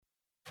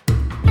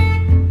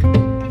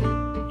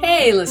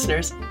Hey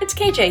listeners, it's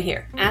KJ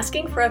here,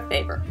 asking for a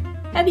favor.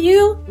 Have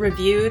you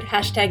reviewed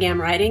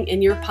 #AmWriting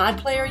in your pod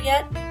player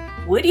yet?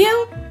 Would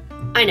you?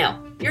 I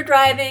know, you're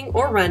driving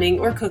or running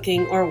or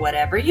cooking or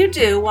whatever you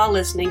do while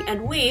listening,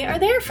 and we are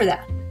there for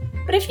that.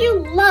 But if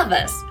you love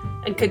us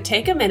and could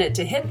take a minute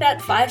to hit that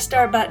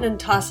 5-star button and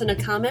toss in a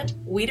comment,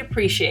 we'd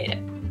appreciate it.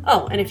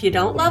 Oh, and if you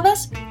don't love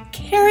us,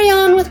 carry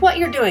on with what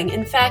you're doing.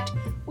 In fact,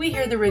 we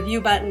hear the review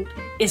button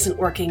isn't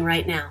working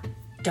right now.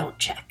 Don't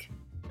check.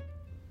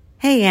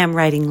 Hey, Am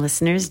Writing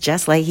listeners,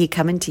 Jess Leahy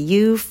coming to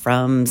you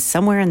from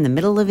somewhere in the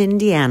middle of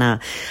Indiana.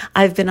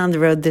 I've been on the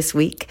road this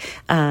week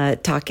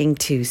talking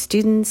to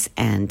students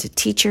and to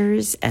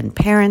teachers and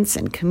parents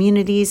and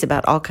communities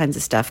about all kinds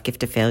of stuff,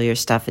 gift of failure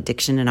stuff,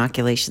 addiction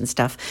inoculation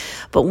stuff.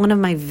 But one of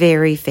my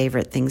very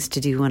favorite things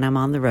to do when I'm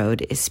on the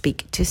road is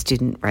speak to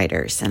student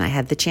writers. And I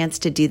had the chance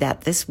to do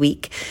that this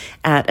week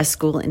at a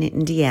school in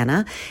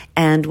Indiana.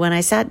 And when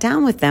I sat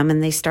down with them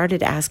and they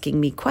started asking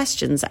me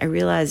questions, I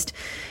realized,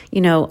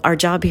 our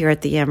job here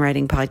at the Am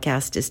Writing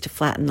podcast is to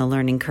flatten the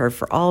learning curve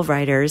for all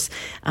writers.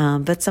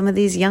 But some of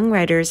these young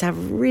writers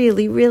have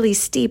really, really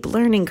steep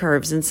learning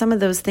curves. And some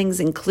of those things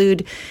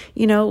include,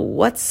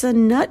 what's a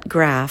nut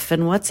graph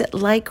and what's it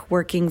like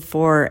working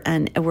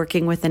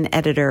with an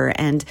editor?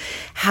 And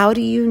how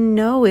do you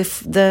know if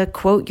the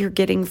quote you're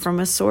getting from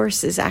a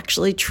source is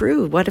actually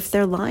true? What if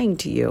they're lying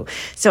to you?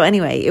 So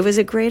anyway, it was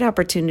a great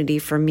opportunity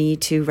for me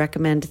to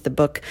recommend the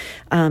book,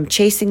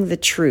 Chasing the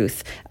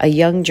Truth, A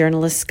Young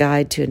Journalist's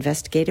Guide to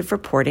Investigative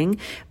Reporting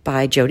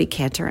by Jodi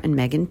Kantor and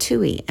Megan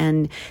Twohey.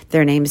 And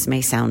their names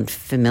may sound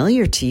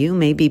familiar to you,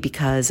 maybe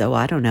because,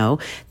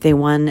 they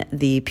won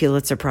the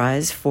Pulitzer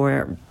Prize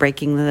for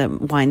breaking the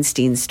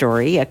Weinstein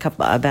story a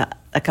couple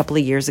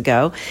of years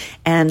ago.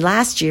 And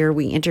last year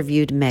we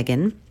interviewed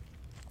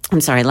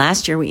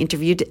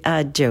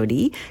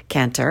Jodi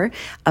Kantor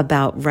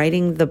about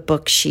writing the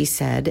book She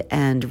Said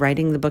and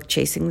writing the book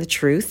Chasing the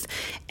Truth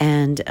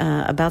and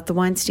about the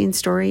Weinstein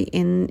story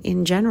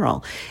in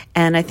general.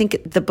 And I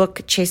think the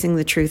book Chasing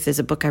the Truth is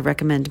a book I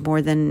recommend more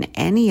than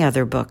any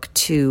other book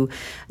to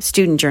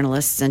student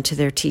journalists and to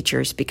their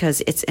teachers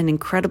because it's an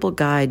incredible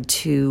guide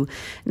to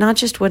not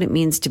just what it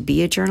means to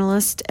be a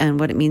journalist and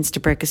what it means to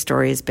break a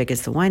story as big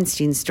as the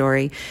Weinstein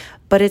story,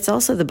 but it's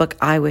also the book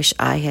I wish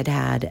I had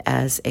had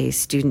as a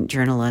student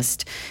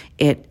journalist.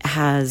 It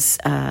has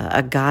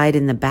a guide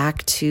in the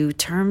back to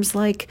terms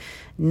like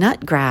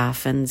nut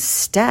graph and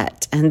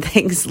stet and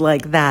things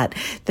like that,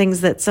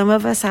 things that some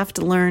of us have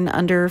to learn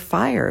under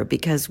fire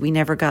because we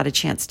never got a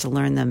chance to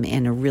learn them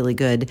in a really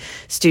good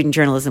student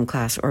journalism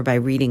class or by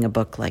reading a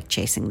book like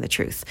Chasing the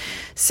Truth.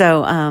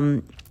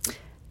 So,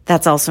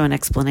 that's also an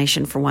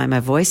explanation for why my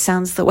voice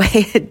sounds the way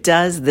it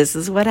does. This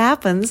is what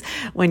happens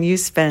when you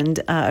spend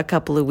a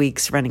couple of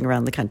weeks running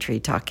around the country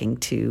talking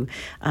to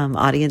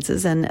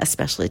audiences and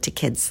especially to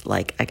kids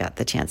like I got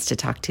the chance to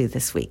talk to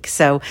this week.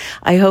 So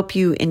I hope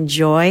you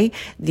enjoy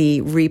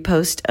the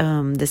repost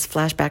this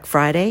Flashback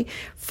Friday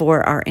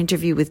for our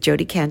interview with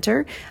Jodi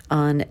Kantor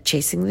on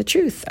Chasing the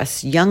Truth, a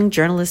young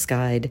journalist's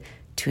guide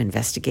to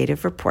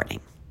investigative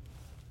reporting.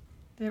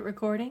 Is it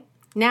recording?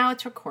 Now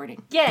it's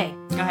recording. Yay!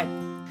 Go ahead.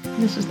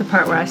 This is the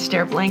part where I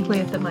stare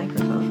blankly at the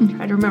microphone.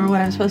 Try to remember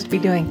what I'm supposed to be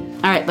doing.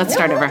 All right, let's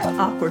start over.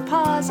 Awkward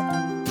pause.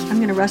 I'm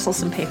going to rustle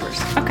some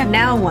papers. Okay.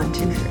 Now 1,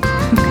 2, 3.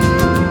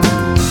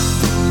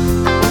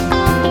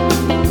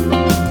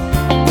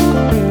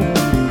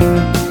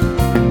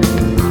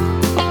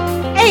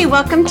 Okay. Hey,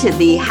 welcome to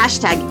the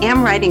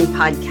 #AmWriting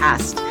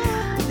podcast.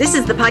 This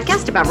is the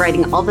podcast about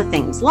writing all the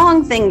things,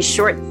 long things,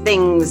 short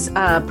things,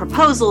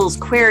 proposals,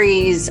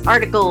 queries,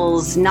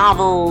 articles,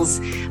 novels.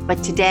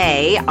 But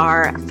today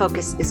our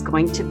focus is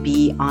going to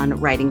be on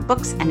writing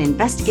books and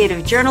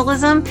investigative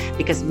journalism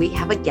because we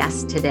have a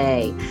guest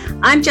today.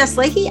 I'm Jess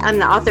Leahy. I'm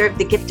the author of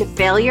The Gift of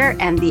Failure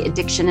and The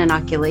Addiction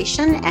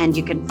Inoculation. And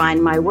you can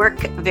find my work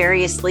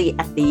variously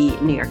at the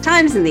New York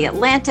Times and The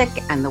Atlantic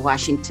and The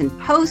Washington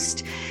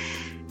Post.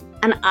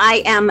 And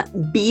I am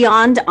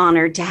beyond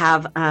honored to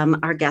have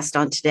our guest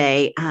on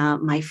today,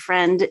 my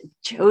friend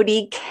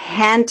Jodi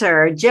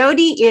Kantor.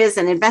 Jodi is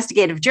an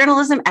investigative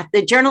journalist at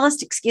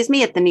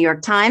the New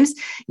York Times.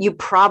 You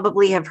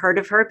probably have heard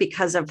of her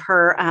because of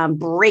her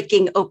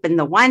breaking open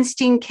the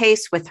Weinstein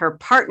case with her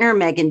partner,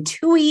 Megan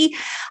Twohey.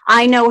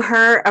 I know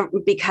her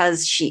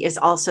because she is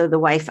also the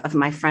wife of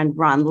my friend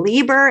Ron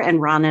Lieber,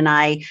 and Ron and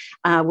I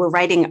were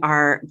writing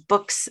our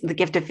books, The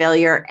Gift of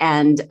Failure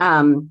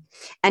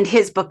and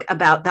his book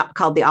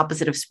called The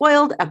Opposite of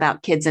Spoiled,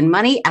 about kids and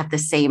money at the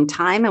same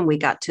time. And we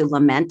got to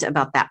lament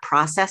about that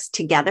process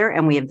together.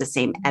 And we have the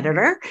same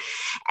editor.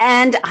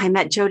 And I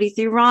met Jodi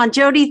through Ron.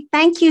 Jodi,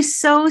 thank you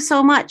so,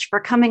 so much for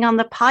coming on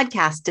the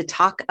podcast to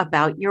talk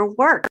about your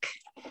work.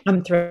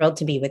 I'm thrilled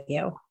to be with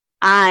you.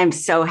 I'm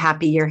so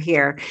happy you're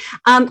here.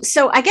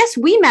 So I guess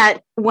we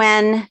met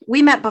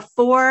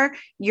before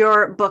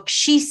your book,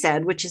 She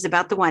Said, which is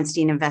about the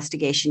Weinstein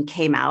investigation,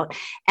 came out.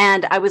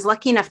 And I was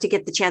lucky enough to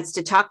get the chance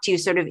to talk to you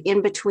sort of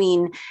in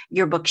between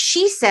your book,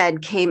 She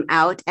Said, came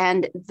out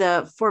and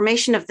the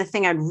formation of the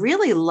thing I'd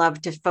really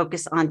love to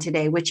focus on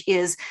today, which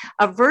is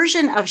a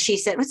version of She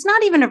Said. It's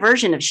not even a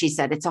version of She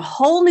Said. It's a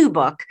whole new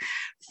book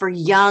for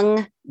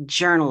young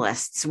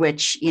journalists,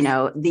 which,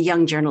 the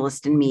young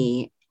journalist in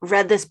me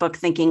read this book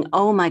thinking,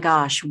 oh my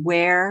gosh,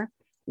 where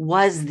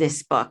was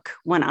this book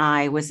when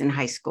I was in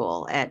high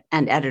school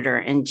and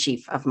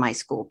editor-in-chief of my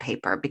school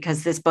paper?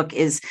 Because this book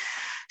is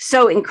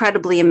so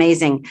incredibly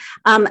amazing.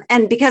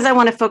 And because I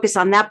want to focus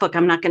on that book,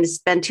 I'm not going to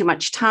spend too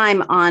much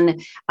time on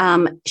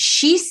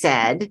She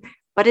Said,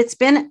 but it's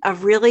been a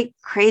really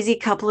crazy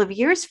couple of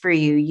years for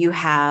you. You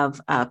have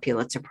a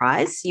Pulitzer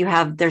Prize.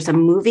 There's a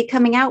movie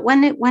coming out.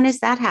 When is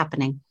that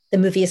happening? The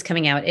movie is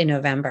coming out in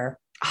November.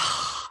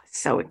 Oh,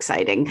 so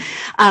exciting.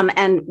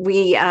 And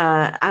we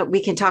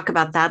can talk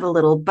about that a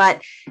little,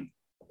 but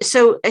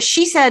so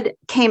She Said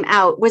came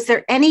out. Was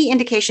there any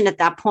indication at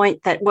that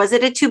point was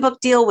it a 2-book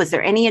deal? Was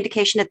there any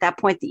indication at that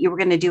point that you were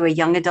going to do a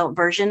young adult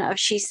version of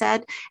She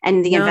Said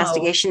and the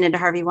investigation into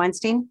Harvey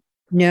Weinstein?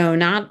 No,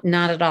 not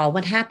at all.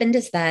 What happened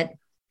is that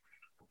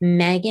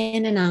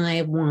Megan and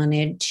I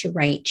wanted to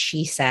write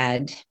She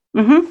Said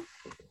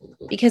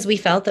because we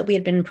felt that we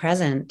had been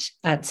present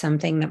at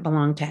something that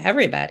belonged to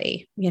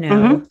everybody,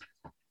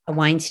 The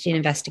Weinstein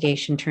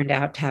investigation turned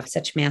out to have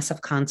such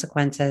massive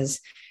consequences,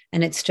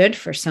 and it stood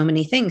for so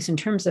many things in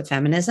terms of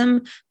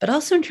feminism, but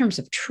also in terms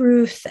of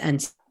truth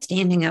and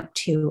standing up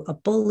to a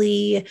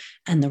bully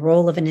and the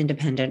role of an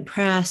independent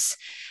press.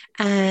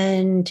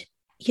 And,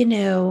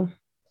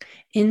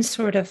 in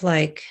sort of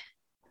like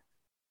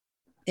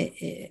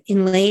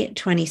in late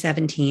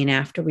 2017,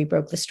 after we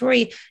broke the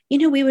story,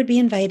 we would be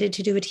invited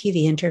to do a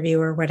TV interview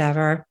or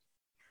whatever.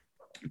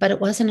 But it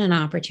wasn't an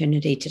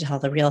opportunity to tell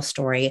the real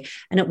story.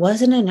 And it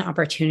wasn't an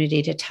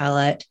opportunity to tell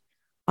it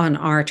on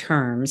our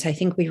terms. I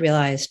think we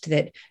realized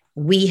that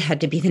we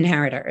had to be the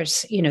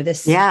narrators.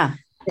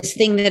 This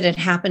thing that had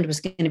happened was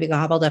going to be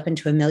gobbled up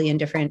into a million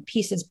different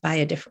pieces by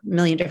a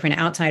million different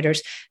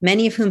outsiders,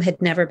 many of whom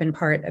had never been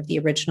part of the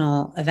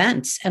original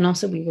events. And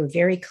also we were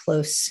very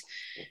close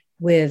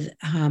with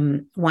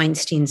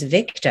Weinstein's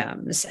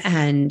victims.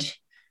 And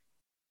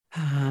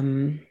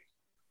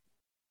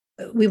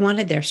we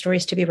wanted their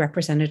stories to be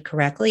represented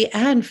correctly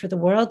and for the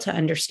world to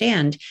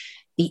understand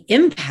the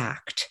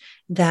impact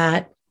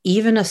that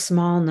even a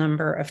small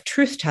number of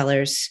truth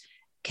tellers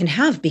can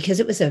have, because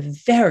it was a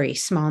very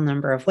small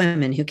number of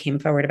women who came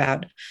forward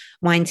about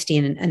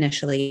Weinstein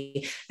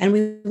initially. And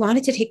we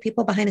wanted to take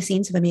people behind the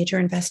scenes of a major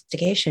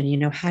investigation.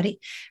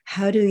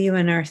 How do you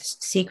unearth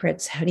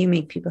secrets? How do you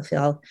make people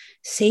feel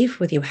safe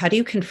with you? How do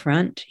you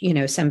confront,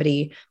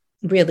 somebody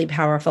really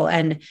powerful?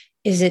 And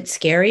is it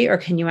scary, or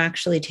can you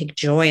actually take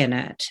joy in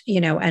it?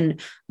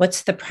 And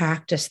what's the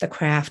practice, the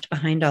craft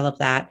behind all of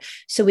that?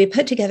 So we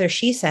put together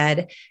She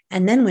Said.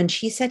 And then when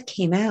She Said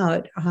came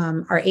out,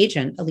 our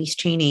agent, Elise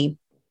Cheney,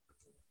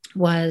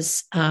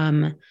 was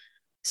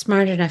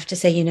smart enough to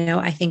say,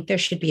 I think there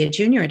should be a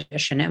junior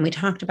edition. And we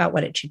talked about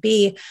what it should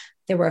be.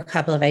 There were a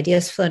couple of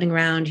ideas floating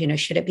around.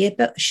 Should it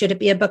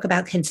be a book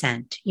about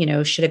consent?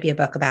 Should it be a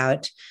book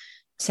about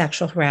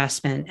sexual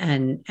harassment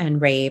and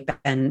rape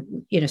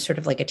and, sort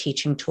of like a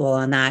teaching tool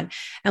on that.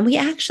 And we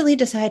actually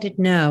decided,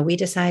 no, we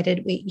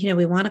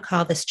want to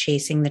call this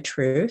Chasing the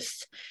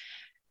Truth.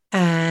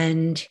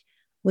 And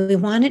we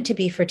want it to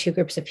be for two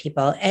groups of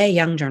people,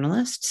 young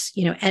journalists,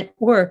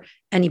 or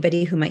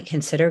anybody who might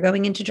consider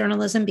going into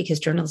journalism, because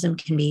journalism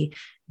can be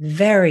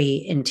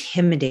very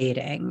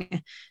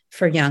intimidating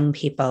for young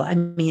people. I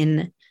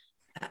mean,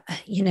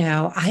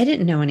 I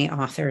didn't know any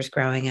authors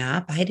growing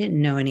up. I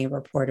didn't know any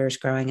reporters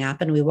growing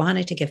up. And we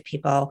wanted to give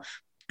people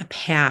a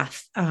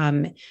path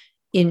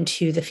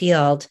into the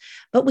field.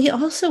 But we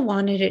also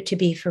wanted it to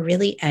be for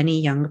really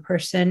any young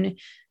person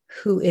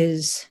who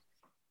is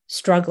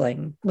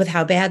struggling with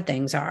how bad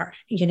things are.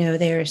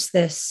 There's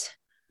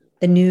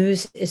the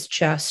news is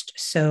just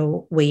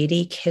so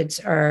weighty.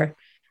 Kids are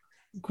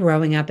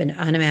growing up in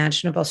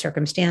unimaginable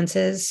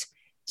circumstances.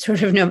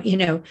 Sort of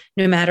no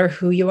matter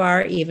who you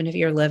are, even if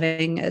you're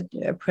living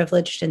a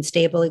privileged and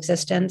stable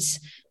existence,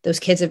 those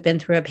kids have been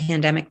through a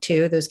pandemic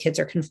too. Those kids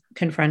are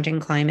confronting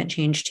climate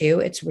change too.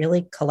 It's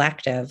really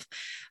collective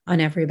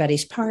on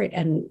everybody's part.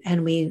 And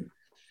we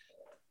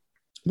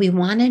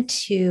wanted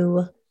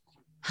to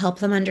help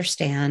them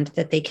understand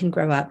that they can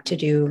grow up to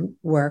do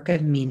work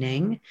of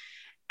meaning,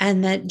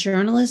 and that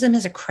journalism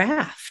is a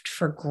craft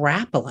for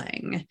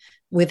grappling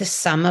with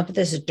some of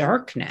this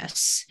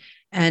darkness,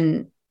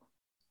 and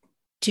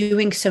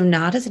doing so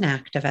not as an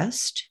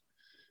activist,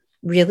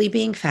 really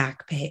being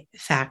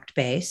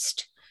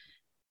fact-based,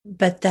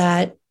 but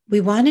that we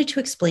wanted to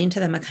explain to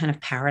them a kind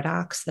of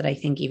paradox that I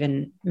think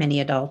even many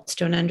adults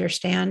don't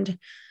understand,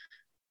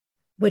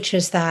 which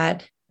is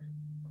that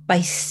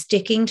by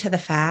sticking to the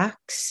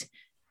facts,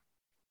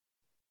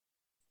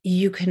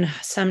 you can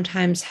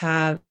sometimes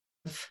have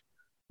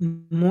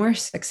more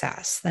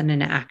success than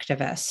an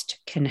activist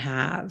can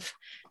have,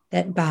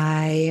 that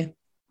by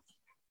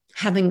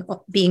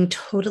being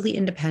totally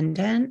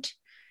independent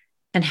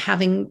and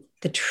having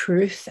the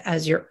truth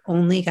as your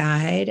only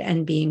guide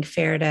and being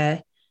fair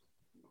to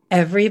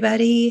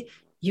everybody,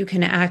 you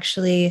can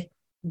actually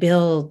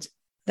build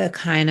the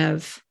kind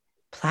of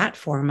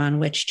platform on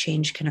which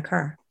change can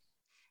occur.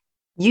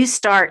 You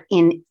start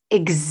in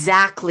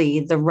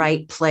exactly the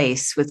right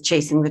place with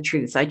Chasing the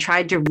Truth. I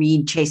tried to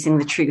read Chasing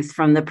the Truth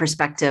from the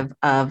perspective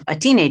of a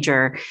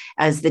teenager,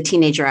 as the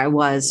teenager I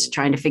was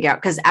trying to figure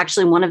out, because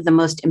actually one of the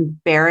most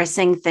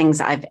embarrassing things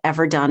I've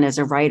ever done as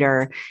a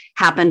writer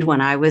happened when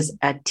I was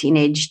a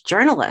teenage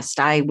journalist.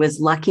 I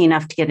was lucky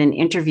enough to get an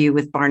interview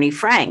with Barney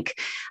Frank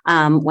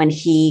when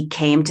he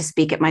came to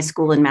speak at my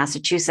school in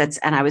Massachusetts,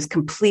 and I was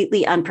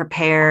completely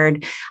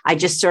unprepared. I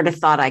just sort of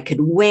thought I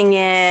could wing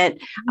it.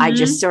 Mm-hmm. I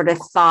just sort of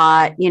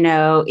thought,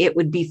 it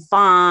would be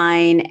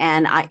fine.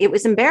 And it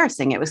was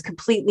embarrassing. It was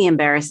completely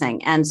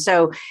embarrassing. And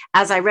so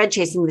as I read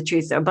Chasing the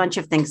Truth, a bunch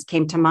of things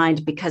came to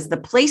mind, because the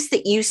place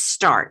that you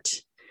start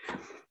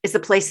is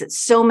the place that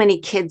so many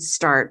kids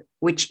start,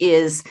 which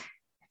is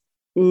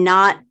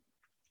not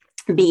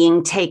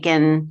being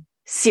taken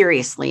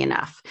seriously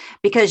enough.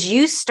 Because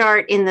you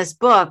start in this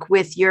book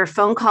with your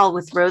phone call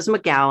with Rose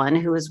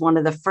McGowan, who was one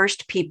of the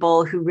first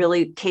people who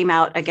really came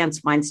out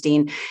against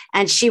Weinstein.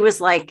 And she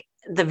was like,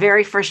 the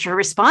very first her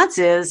response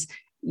is,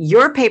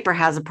 your paper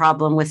has a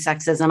problem with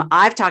sexism.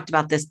 I've talked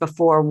about this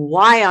before.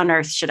 Why on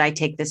earth should I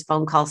take this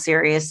phone call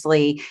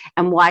seriously?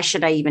 And why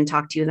should I even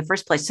talk to you in the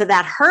first place? So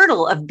that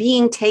hurdle of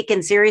being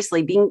taken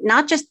seriously,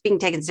 not just being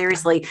taken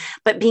seriously,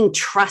 but being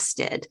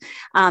trusted,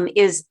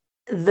 is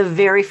the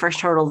very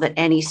first hurdle that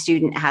any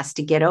student has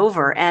to get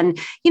over. And,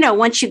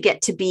 once you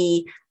get to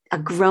be a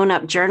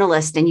grown-up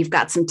journalist and you've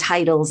got some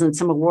titles and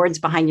some awards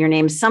behind your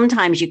name,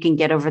 sometimes you can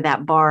get over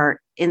that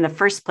bar in the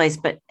first place,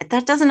 but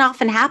that doesn't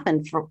often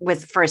happen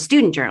for a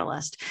student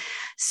journalist.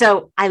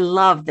 So I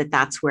love that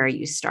that's where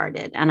you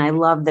started. And I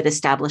love that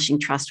establishing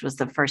trust was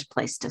the first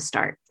place to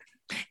start.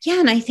 Yeah.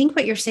 And I think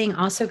what you're saying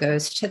also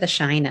goes to the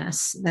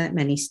shyness that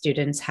many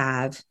students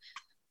have.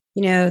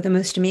 The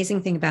most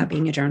amazing thing about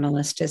being a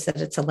journalist is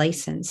that it's a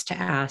license to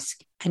ask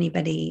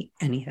anybody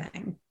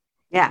anything.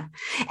 Yeah.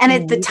 And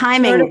at the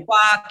timing, sort of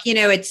walk,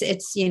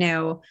 it's,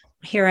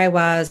 here I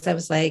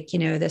was like,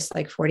 this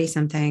like 40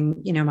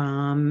 something,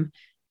 mom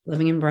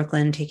living in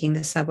Brooklyn, taking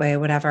the subway,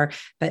 whatever.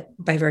 But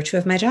by virtue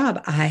of my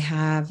job, I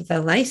have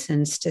the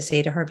license to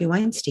say to Harvey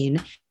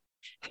Weinstein,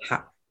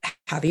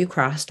 have you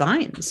crossed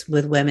lines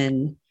with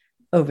women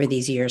over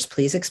these years?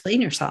 Please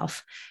explain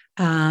yourself.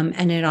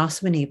 And it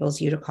also enables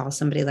you to call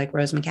somebody like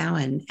Rose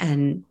McGowan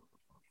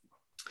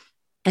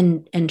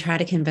and try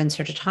to convince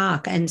her to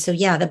talk. And so,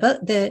 yeah,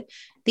 the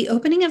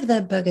opening of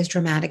the book is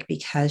dramatic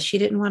because she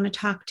didn't want to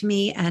talk to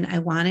me. And I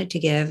wanted to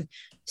give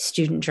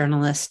student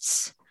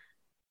journalists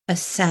a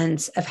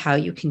sense of how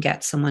you can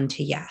get someone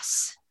to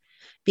yes,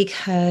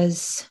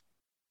 because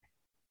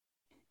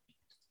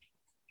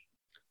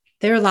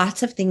there are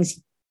lots of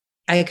things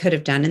I could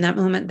have done in that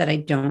moment that I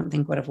don't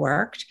think would have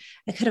worked.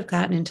 I could have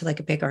gotten into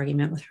like a big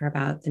argument with her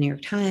about the New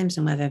York Times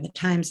and whether the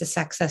Times is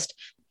sexist.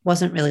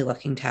 Wasn't really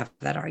looking to have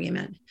that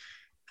argument.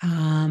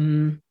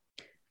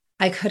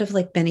 I could have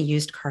like been a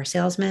used car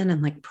salesman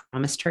and like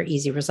promised her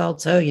easy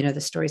results. Oh,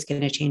 the story's going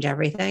to change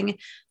everything.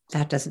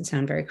 That doesn't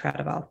sound very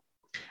credible.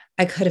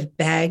 I could have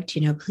begged,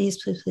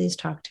 please, please, please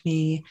talk to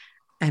me.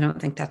 I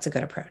don't think that's a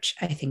good approach.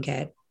 I think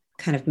it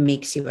kind of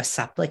makes you a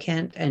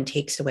supplicant and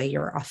takes away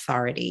your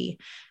authority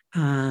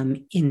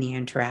in the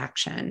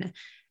interaction.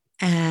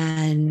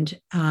 And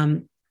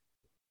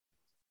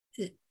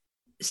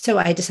so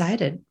I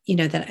decided,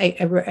 that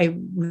I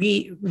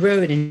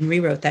rewrote and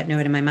rewrote that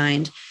note in my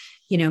mind,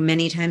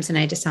 many times. And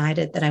I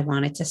decided that I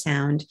wanted to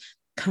sound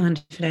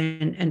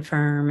confident and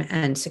firm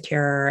and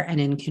secure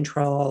and in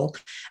control.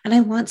 And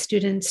I want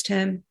students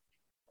to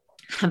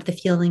have the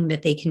feeling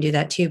that they can do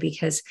that too,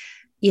 because,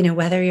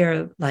 whether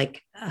you're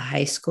like a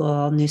high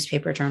school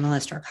newspaper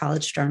journalist or a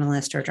college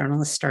journalist or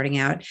journalist starting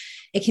out,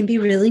 it can be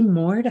really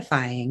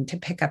mortifying to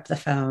pick up the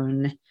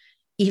phone,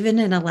 even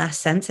in a less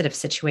sensitive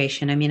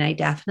situation. I mean, I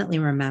definitely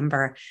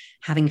remember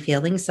having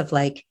feelings of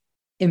like,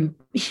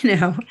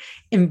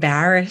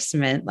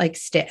 embarrassment,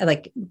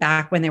 like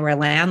back when there were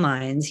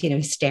landlines,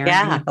 staring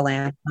at the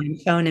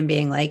landline phone and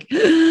being like,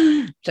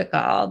 to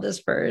call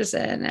this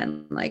person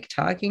and like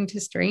talking to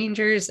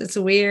strangers. It's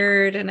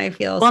weird. And I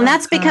feel well, and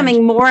that's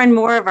becoming more and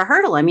more of a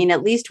hurdle. I mean,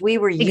 at least we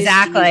were used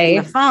to using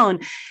the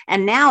phone,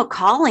 and now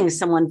calling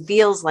someone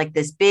feels like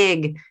this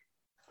big,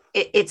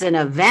 it's an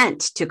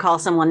event to call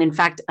someone. In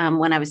fact,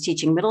 when I was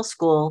teaching middle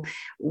school,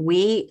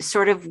 we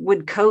sort of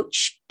would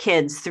coach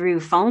kids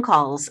through phone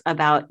calls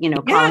about,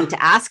 calling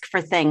to ask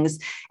for things.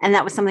 And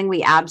that was something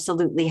we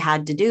absolutely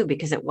had to do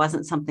because it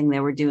wasn't something they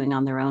were doing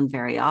on their own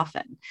very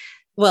often.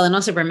 Well, and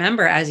also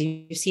remember, as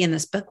you see in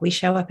this book, we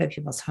show up at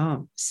people's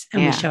homes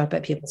and we show up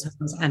at people's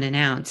homes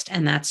unannounced.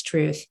 And that's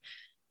truth.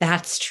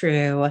 That's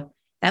true.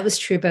 That was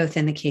true both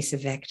in the case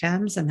of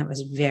victims, and that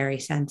was very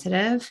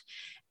sensitive.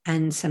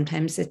 And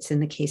sometimes it's in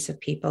the case of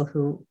people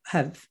who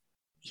have,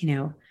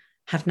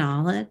 have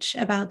knowledge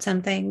about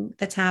something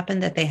that's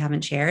happened that they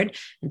haven't shared.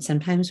 And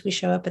sometimes we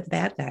show up at the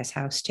bad guy's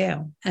house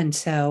too. And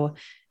so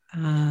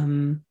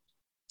I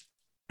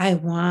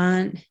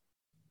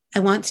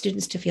want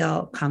students to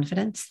feel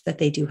confidence that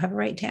they do have a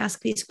right to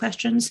ask these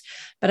questions,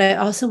 but I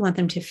also want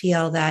them to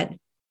feel that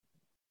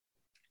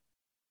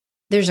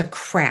there's a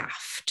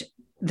craft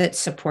that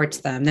supports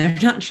them. They're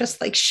not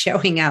just like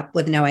showing up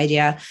with no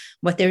idea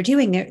what they're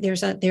doing.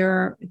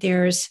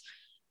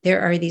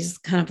 There are these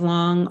kind of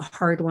long,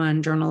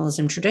 hard-won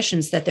journalism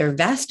traditions that they're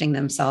vesting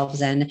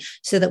themselves in,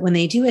 so that when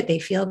they do it, they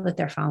feel that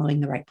they're following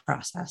the right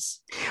process.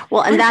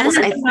 Well, and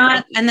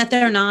that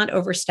they're not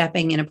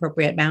overstepping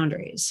inappropriate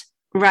boundaries.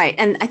 Right.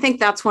 And I think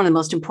that's one of the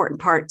most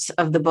important parts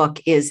of the book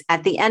is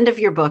at the end of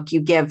your book,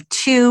 you give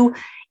two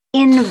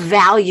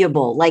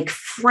invaluable, like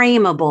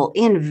frameable,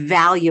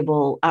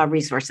 invaluable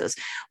resources.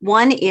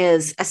 One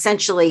is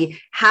essentially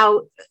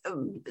how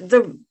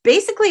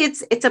basically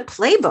it's a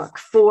playbook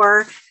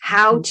for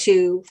how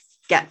to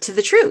get to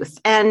the truth.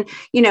 And,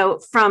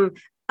 from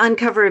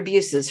uncover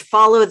abuses,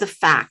 follow the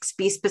facts,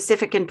 be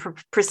specific and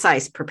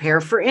precise, prepare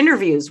for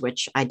interviews,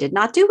 which I did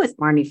not do with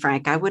Barney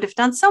Frank. I would have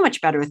done so much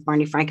better with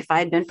Barney Frank if I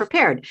had been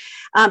prepared.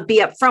 Be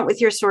upfront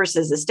with your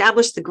sources,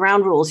 establish the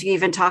ground rules. You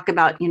even talk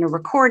about,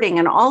 recording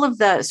and all of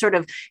the sort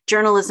of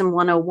journalism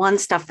 101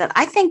 stuff that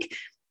I think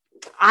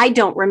I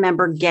don't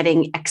remember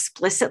getting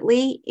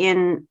explicitly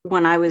in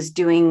when I was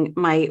doing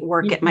my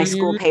work at my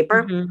school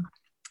paper. Mm-hmm.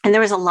 And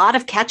there was a lot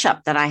of catch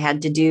up that I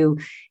had to do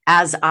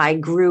as I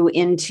grew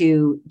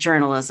into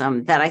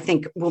journalism that I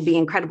think will be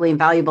incredibly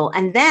invaluable.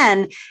 And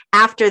then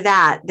after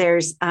that,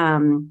 there's,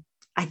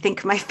 I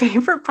think my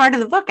favorite part of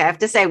the book, I have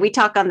to say, we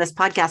talk on this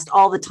podcast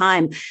all the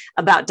time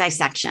about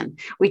dissection.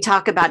 We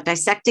talk about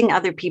dissecting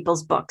other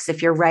people's books.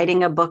 If you're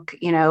writing a book,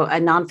 a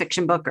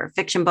nonfiction book or a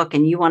fiction book,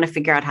 and you want to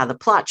figure out how the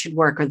plot should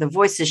work or the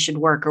voices should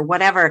work or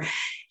whatever,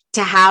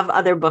 to have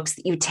other books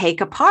that you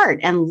take apart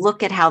and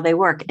look at how they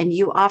work. And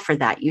you offer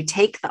that. You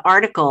take the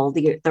article,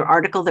 the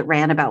article that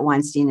ran about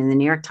Weinstein in the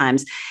New York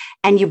Times,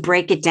 and you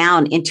break it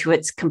down into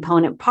its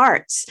component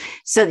parts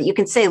so that you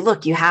can say,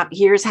 look,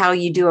 here's how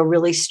you do a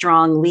really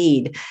strong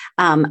lead.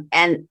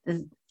 And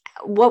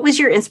what was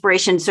your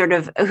inspiration,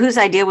 whose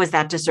idea was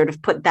that to sort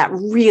of put that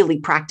really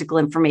practical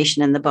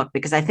information in the book?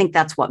 Because I think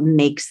that's what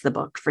makes the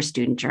book for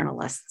student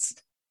journalists.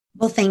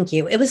 Well, thank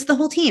you. It was the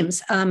whole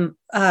team's.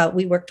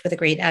 We worked with a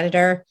great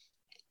editor,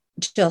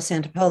 Jill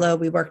Santopolo.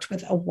 We worked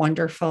with a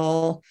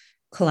wonderful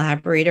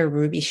collaborator,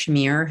 Ruby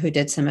Shamir, who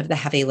did some of the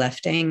heavy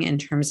lifting in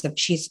terms of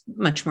she's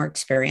much more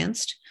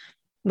experienced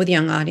with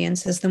young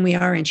audiences than we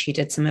are, and she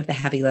did some of the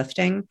heavy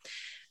lifting.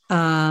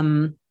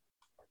 I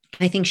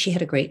think she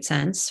had a great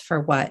sense for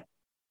what,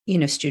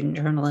 student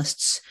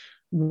journalists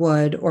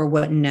would or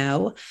wouldn't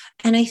know.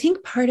 And I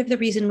think part of the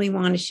reason we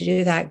wanted to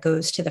do that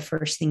goes to the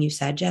first thing you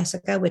said,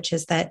 Jessica, which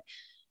is that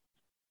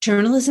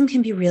journalism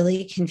can be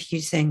really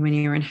confusing when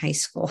you're in high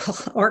school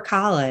or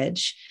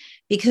college,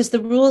 because the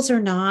rules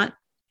are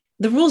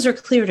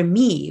clear to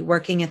me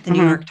working at the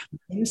New York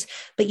Times,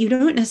 but you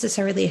don't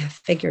necessarily have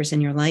figures in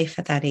your life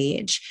at that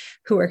age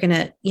who are going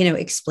to,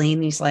 explain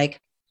these, like,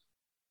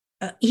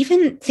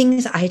 even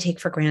things I take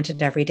for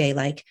granted every day,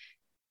 like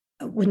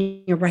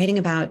when you're writing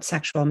about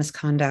sexual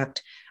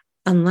misconduct,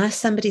 unless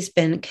somebody's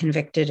been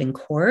convicted in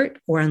court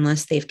or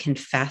unless they've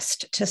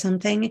confessed to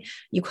something,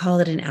 you call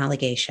it an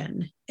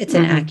allegation. It's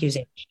an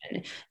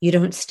accusation. You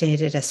don't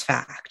state it as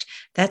fact.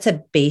 That's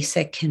a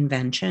basic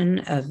convention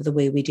of the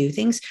way we do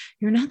things.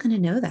 You're not going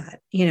to know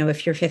that,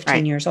 if you're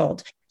 15 years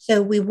old.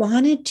 So we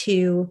wanted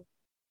to,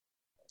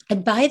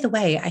 and by the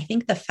way, I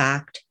think the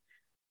fact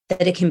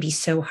that it can be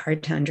so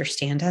hard to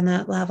understand on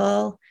that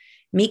level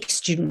makes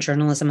student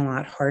journalism a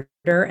lot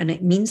harder. And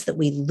it means that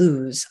we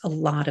lose a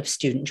lot of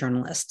student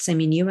journalists. I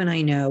mean, you and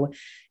I know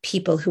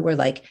people who were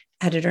like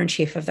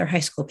editor-in-chief of their high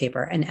school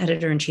paper and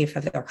editor-in-chief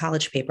of their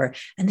college paper,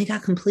 and they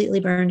got completely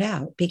burned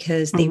out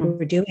because they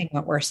were doing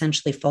what were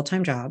essentially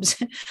full-time jobs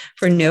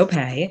for no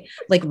pay,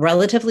 like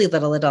relatively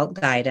little adult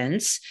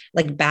guidance,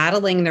 like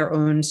battling their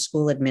own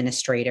school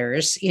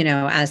administrators,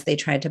 as they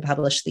tried to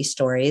publish these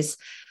stories.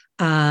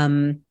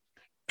 And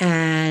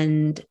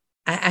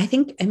I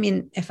think,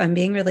 if I'm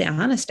being really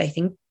honest, I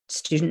think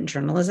student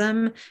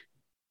journalism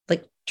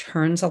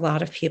turns a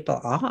lot of people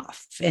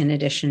off in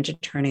addition to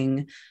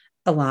turning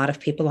a lot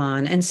of people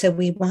on. And so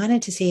we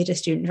wanted to say to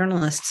student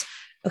journalists,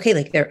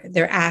 okay,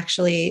 they're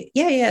actually,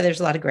 there's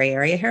a lot of gray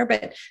area here,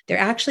 but there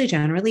actually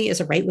generally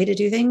is a right way to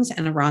do things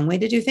and a wrong way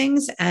to do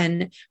things.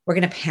 And we're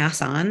going to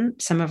pass on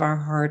some of our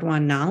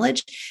hard-won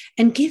knowledge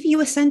and give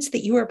you a sense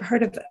that you are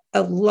part of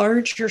a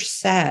larger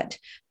set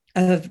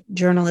of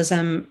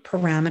journalism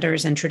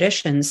parameters and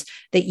traditions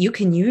that you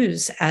can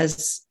use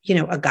as,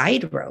 a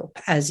guide rope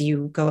as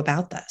you go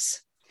about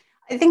this.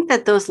 I think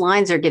that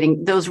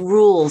those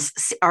rules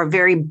are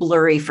very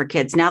blurry for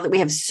kids now that we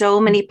have so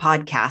many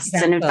podcasts.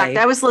 Exactly. And in fact,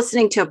 I was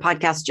listening to a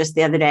podcast just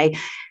the other day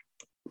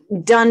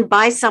done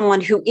by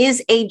someone who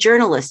is a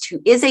journalist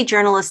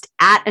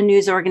at a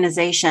news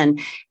organization.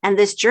 And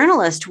this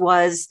journalist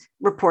was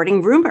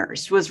reporting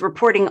rumors, was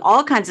reporting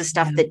all kinds of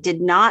stuff that did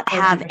not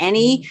have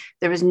any,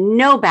 there was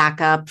no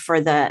backup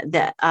for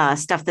the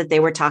stuff that they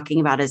were talking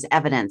about as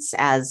evidence,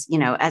 as,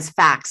 as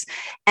facts.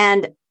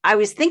 And I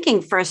was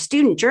thinking, for a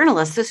student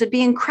journalist, this would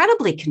be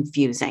incredibly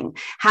confusing.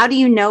 How do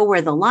you know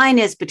where the line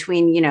is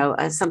between,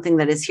 something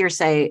that is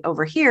hearsay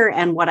over here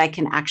and what I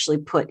can actually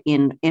put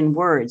in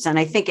words? And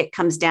I think it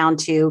comes down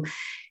to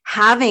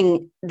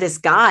having this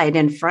guide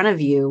in front of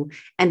you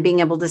and being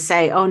able to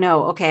say, oh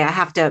no, okay, I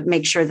have to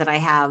make sure that I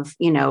have,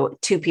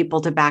 two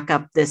people to back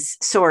up this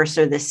source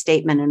or this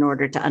statement in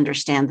order to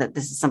understand that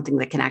this is something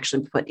that can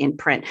actually be put in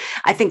print.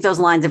 I think those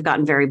lines have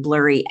gotten very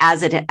blurry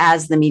as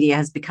the media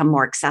has become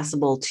more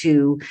accessible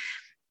to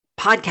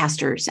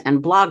podcasters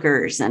and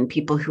bloggers and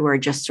people who are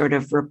just sort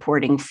of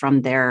reporting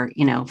from their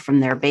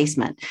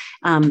basement.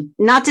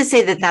 Not to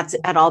say that that's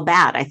at all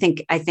bad. I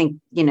think,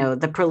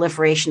 the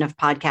proliferation of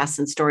podcasts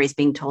and stories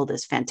being told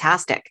is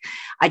fantastic.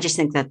 I just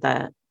think that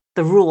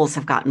the rules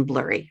have gotten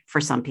blurry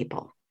for some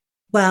people.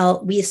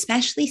 Well, we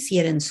especially see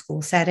it in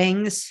school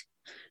settings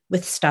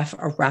with stuff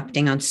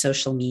erupting on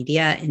social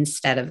media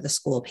instead of the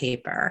school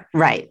paper.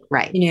 Right.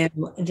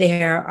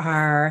 There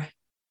are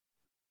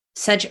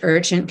such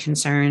urgent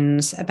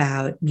concerns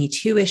about Me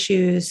Too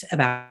issues,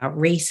 about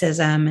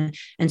racism.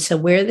 And so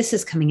where this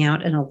is coming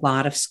out in a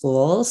lot of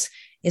schools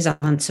is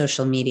on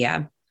social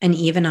media and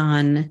even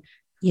on,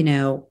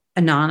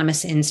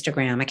 anonymous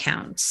Instagram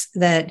accounts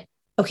that,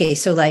 okay,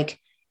 so like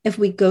if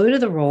we go to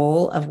the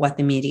role of what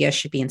the media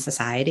should be in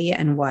society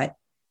and what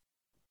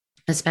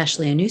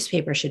especially a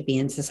newspaper should be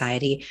in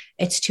society,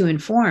 it's to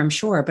inform,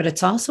 sure, but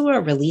it's also a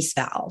release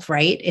valve,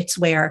 right? It's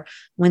where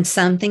when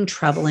something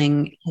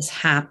troubling has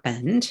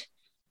happened,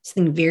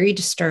 something very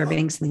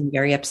disturbing, something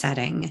very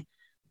upsetting,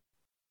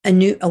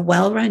 a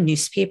well-run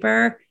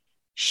newspaper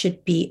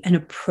should be an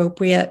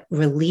appropriate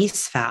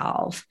release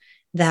valve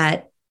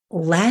that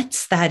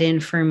lets that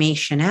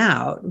information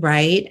out,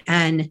 right?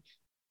 And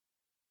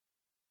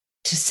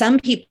to some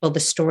people, the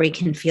story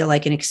can feel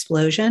like an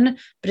explosion,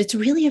 but it's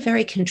really a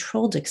very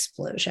controlled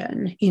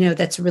explosion,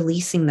 that's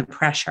releasing the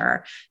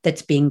pressure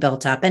that's being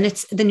built up. And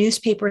it's the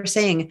newspaper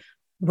saying,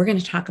 we're going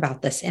to talk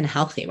about this in a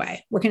healthy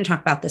way. We're going to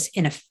talk about this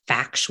in a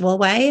factual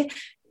way.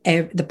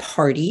 The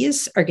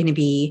parties are going to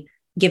be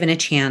given a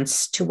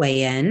chance to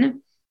weigh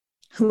in.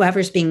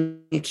 Whoever's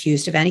being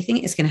accused of anything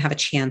is going to have a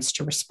chance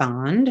to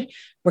respond.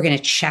 We're going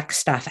to check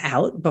stuff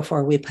out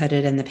before we put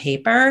it in the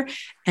paper.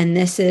 And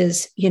this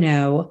is, in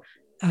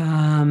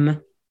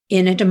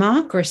a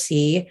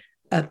democracy,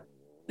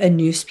 a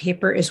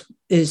newspaper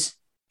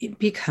it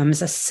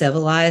becomes a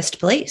civilized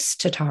place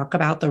to talk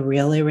about the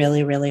really,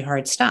 really, really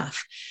hard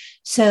stuff.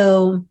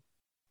 So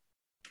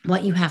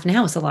what you have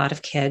now is a lot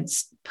of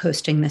kids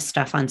posting this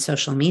stuff on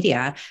social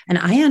media. And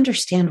I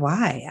understand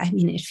why. I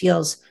mean, it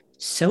feels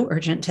so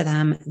urgent to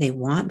them. They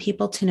want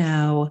people to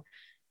know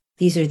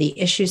these are the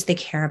issues they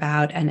care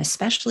about. And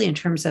especially in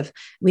terms of,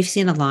 we've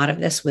seen a lot of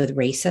this with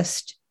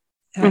racist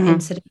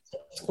incidents in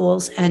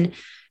schools. And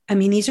I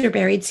mean, these are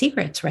buried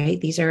secrets, right?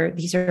 These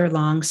are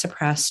long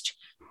suppressed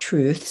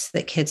truths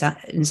that kids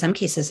in some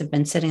cases have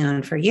been sitting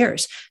on for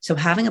years. So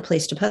having a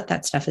place to put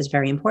that stuff is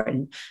very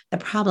important. The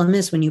problem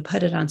is when you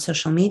put it on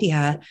social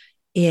media,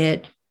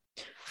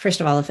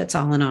 first of all, if it's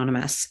all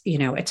anonymous,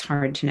 it's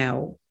hard to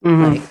know,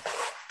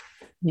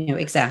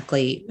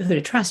 exactly who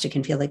to trust. It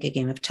can feel like a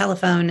game of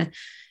telephone.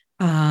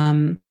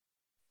 The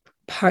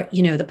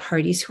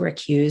parties who are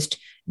accused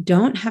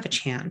don't have a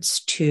chance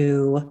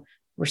to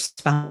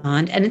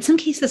respond, and in some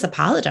cases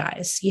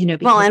apologize,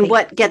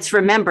 what gets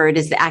remembered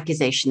is the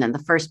accusation in the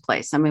first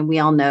place. I mean, we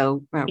all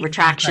know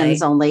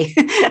retractions only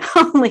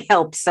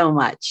help so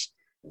much.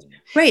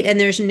 Right. And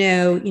there's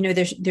no,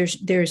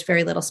 there's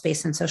very little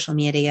space in social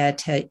media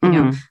to,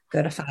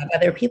 go to 5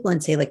 other people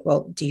and say like,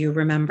 well, do you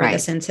remember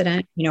this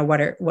incident? What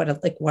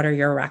are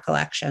your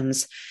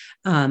recollections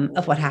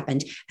of what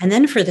happened? And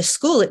then for the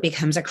school, it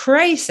becomes a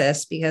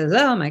crisis because,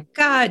 oh my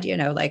God,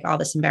 all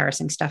this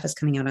embarrassing stuff is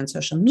coming out on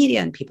social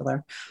media and people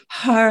are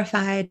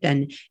horrified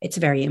and it's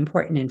very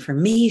important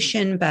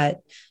information. But,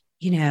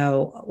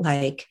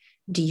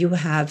 do you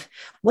have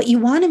what you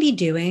want to be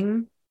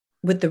doing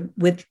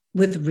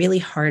with really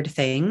hard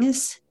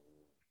things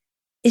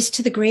is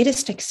to the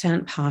greatest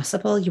extent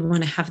possible. You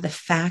want to have the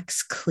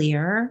facts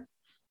clear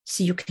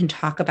so you can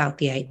talk about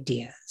the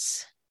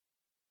ideas.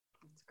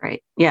 That's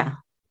great. Yeah,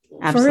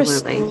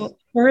 absolutely.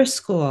 For a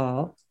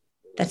school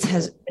it's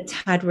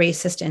had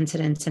racist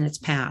incidents in its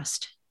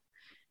past,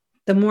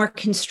 the more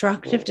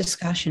constructive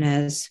discussion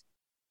is,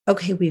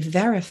 okay, we've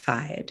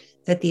verified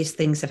that these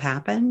things have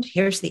happened.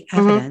 Here's the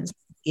evidence.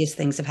 These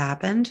things have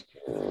happened.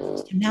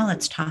 So now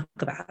let's talk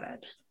about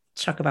it.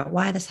 Let's talk about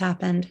why this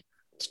happened.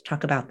 Let's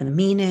talk about the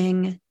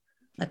meaning.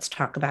 Let's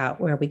talk about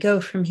where we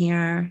go from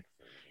here.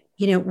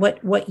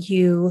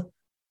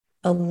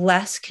 A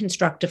less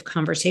constructive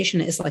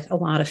conversation is like a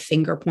lot of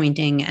finger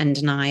pointing and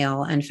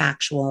denial and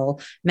factual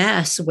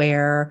mess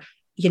where,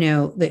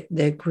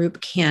 the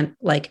group can't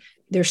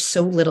there's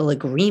so little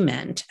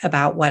agreement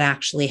about what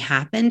actually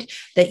happened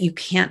that you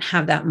can't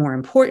have that more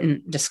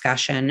important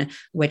discussion,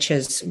 which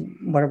is,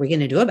 what are we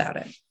going to do about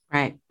it?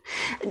 Right.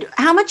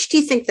 How much do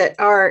you think that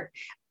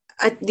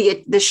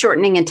the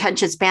shortening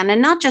attention span,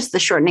 and not just the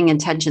shortening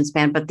attention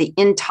span, but the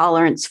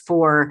intolerance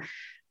for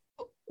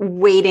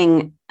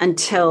waiting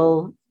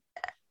until,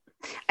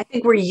 I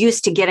think we're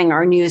used to getting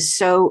our news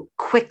so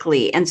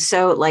quickly, and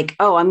so like,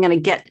 oh, I'm going to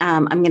get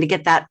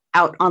that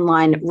out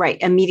online right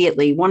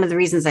immediately. One of the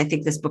reasons I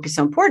think this book is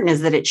so important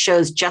is that it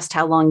shows just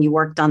how long you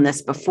worked on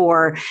this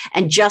before,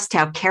 and just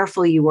how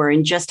careful you were,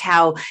 and just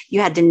how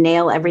you had to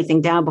nail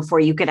everything down before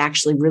you could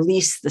actually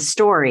release the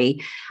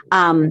story.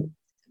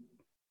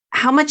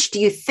 How much do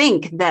you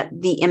think that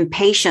the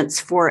impatience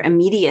for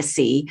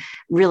immediacy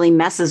really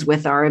messes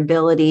with our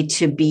ability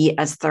to be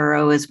as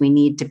thorough as we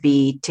need to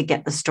be to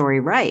get the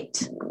story right?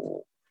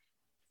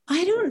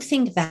 I don't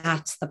think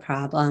that's the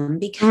problem,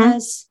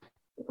 because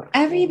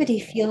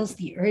everybody feels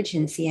the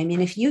urgency. I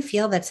mean, if you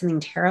feel that something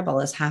terrible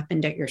has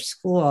happened at your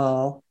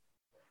school,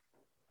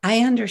 I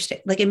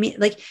understand. Like, I mean,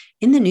 like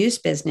in the news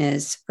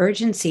business,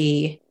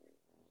 urgency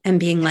and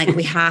being like,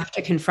 we have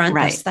to confront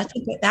Right. this.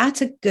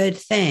 That's a good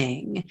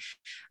thing.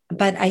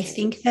 But I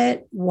think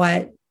that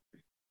what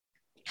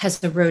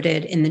has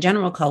eroded in the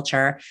general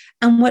culture,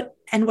 and what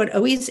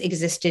always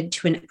existed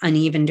to an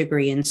uneven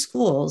degree in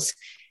schools,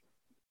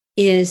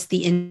 is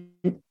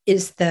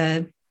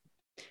the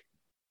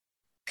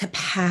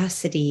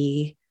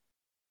capacity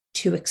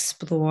to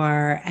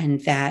explore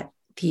and vet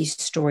these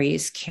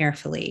stories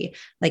carefully.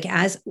 Like,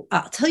 as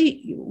I'll tell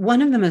you,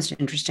 one of the most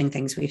interesting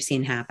things we've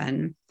seen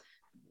happen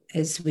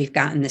is we've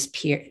gotten this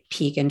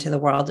peek into the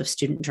world of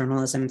student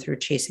journalism through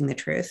Chasing the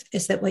Truth,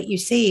 is that what you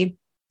see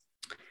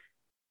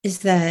is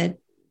that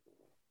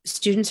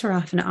students are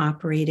often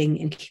operating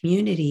in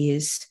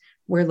communities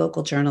where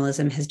local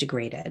journalism has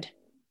degraded.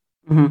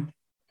 Mm-hmm.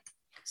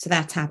 So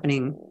that's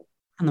happening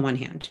on the one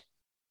hand.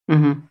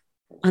 Mm-hmm.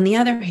 On the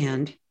other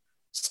hand,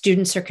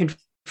 students are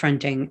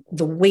confronting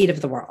the weight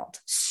of the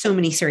world, so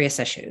many serious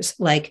issues.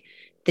 Like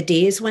the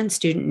days when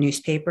student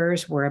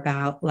newspapers were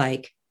about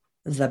like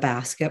the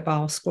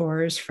basketball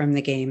scores from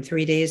the game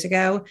 3 days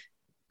ago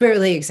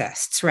barely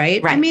exists, right?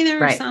 I mean,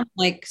 there are some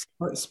like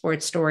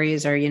sports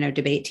stories or,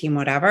 debate team,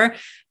 whatever.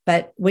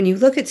 But when you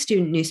look at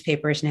student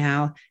newspapers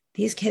now,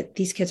 these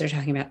kids are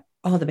talking about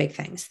all the big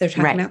things. They're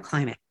talking about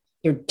climate.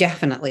 They're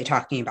definitely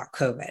talking about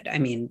COVID. I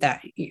mean,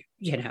 that,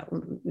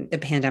 the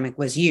pandemic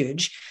was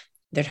huge.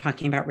 They're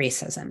talking about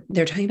racism.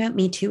 They're talking about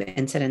Me Too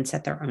incidents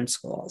at their own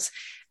schools.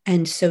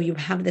 And so you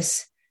have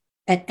this,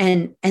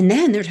 and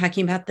then they're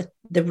talking about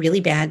the really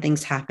bad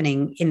things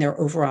happening in their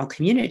overall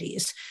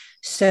communities.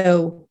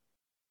 So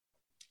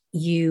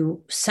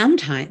you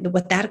sometimes,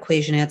 what that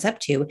equation adds up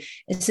to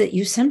is that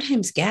you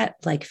sometimes get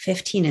like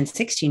 15 and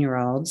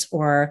 16-year-olds,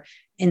 or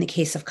in the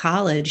case of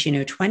college,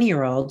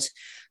 20-year-olds,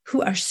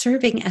 who are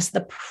serving as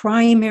the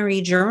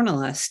primary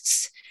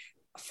journalists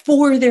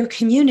for their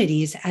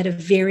communities at a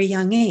very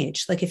young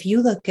age. Like if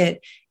you look at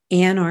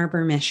Ann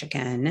Arbor,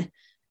 Michigan,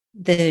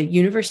 the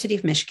University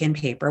of Michigan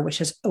paper, which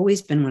has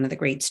always been one of the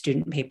great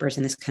student papers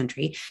in this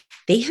country,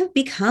 they have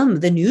become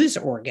the news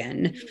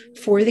organ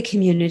for the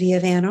community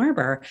of Ann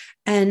Arbor.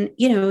 And,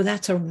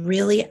 that's a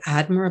really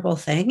admirable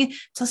thing.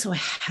 It's also a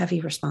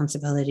heavy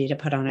responsibility to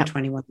put on a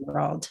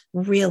 21-year-old,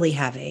 really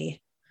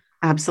heavy.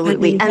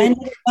 Absolutely. I mean,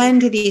 when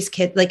do these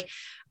kids,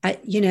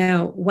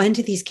 when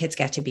do these kids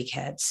get to be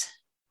kids?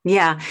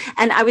 Yeah.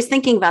 And I was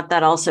thinking about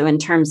that also in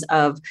terms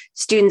of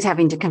students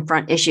having to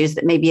confront issues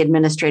that maybe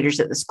administrators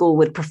at the school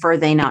would prefer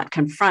they not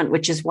confront,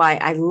 which is why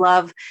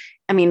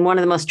one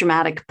of the most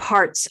dramatic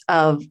parts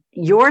of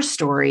your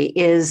story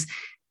is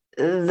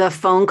the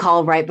phone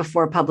call right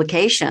before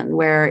publication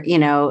where,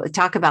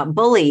 talk about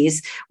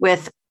bullies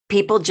with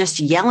people just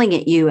yelling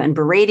at you and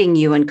berating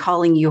you and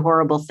calling you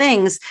horrible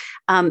things.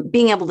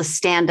 Being able to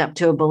stand up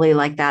to a bully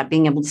like that,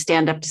 being able to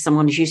stand up to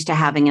someone who's used to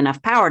having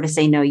enough power to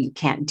say, no, you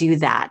can't do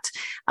that,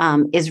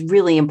 is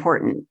really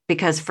important.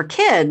 Because for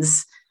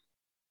kids,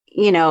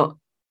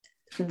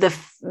 the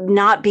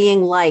not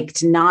being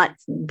liked, not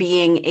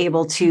being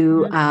able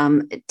to,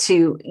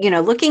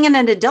 looking at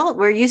an adult,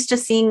 we're used to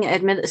seeing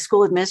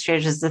school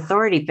administrators as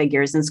authority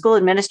figures, and school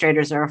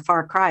administrators are a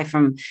far cry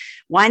from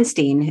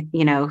Weinstein,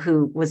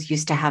 who was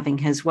used to having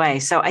his way.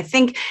 So I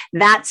think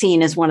that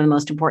scene is one of the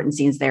most important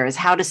scenes there, is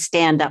how to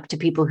stand up to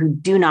people who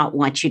do not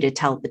want you to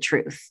tell the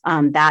truth.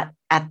 That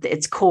at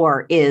its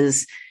core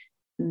is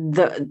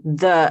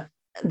the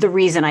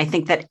reason I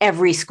think that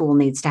every school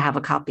needs to have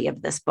a copy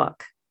of this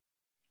book.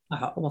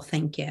 Oh, well,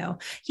 thank you.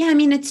 Yeah, I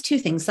mean, it's two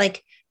things.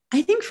 Like,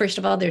 I think, first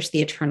of all, there's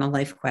the eternal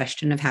life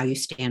question of how you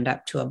stand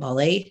up to a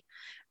bully.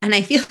 And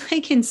I feel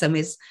like in some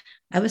ways,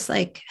 I was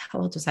like, how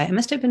old was I? I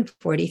must have been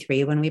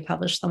 43 when we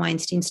published the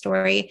Weinstein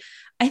story.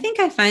 I think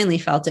I finally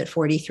felt at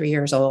 43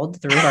 years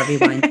old through Harvey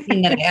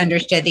Weinstein that I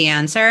understood the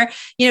answer,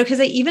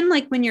 because I even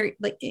like when you're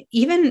like,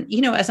 even,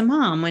 as a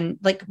mom,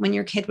 when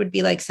your kid would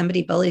be like,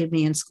 somebody bullied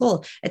me in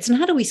school, it's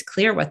not always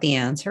clear what the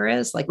answer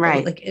is. Like,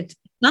 right. Like it's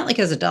not like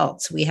as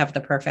adults, we have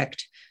the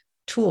perfect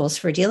tools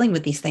for dealing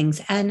with these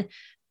things. And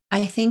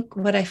I think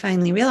what I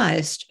finally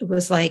realized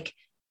was like,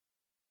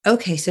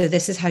 okay, so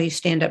this is how you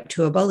stand up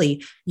to a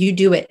bully. You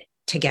do it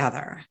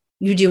together.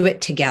 You do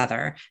it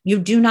together. You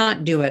do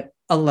not do it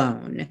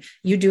alone.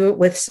 You do it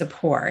with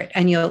support.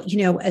 And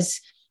as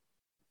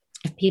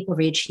if people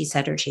read She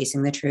Said or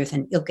Chasing the Truth,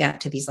 and you'll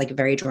get to these like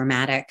very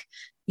dramatic,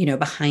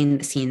 behind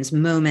the scenes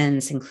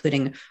moments,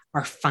 including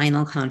our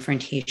final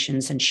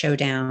confrontations and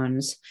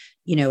showdowns,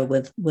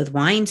 with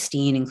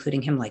Weinstein,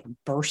 including him like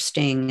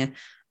bursting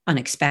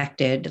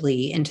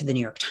unexpectedly into the New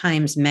York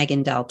Times.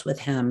 Meghan dealt with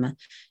him.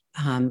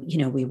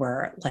 We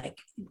were like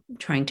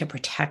trying to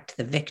protect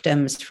the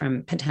victims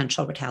from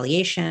potential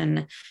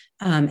retaliation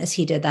as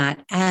he did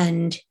that.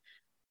 And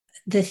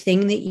the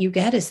thing that you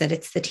get is that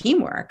it's the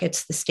teamwork,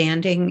 it's the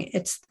standing,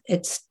 it's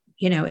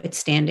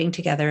standing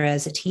together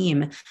as a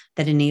team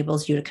that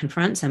enables you to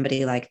confront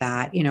somebody like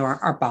that.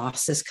 Our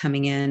boss is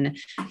coming in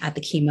at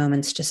the key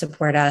moments to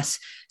support us.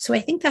 So I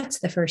think that's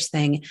the first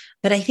thing.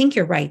 But I think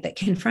you're right that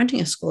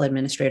confronting a school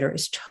administrator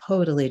is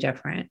totally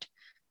different,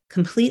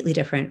 completely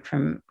different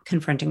from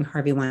confronting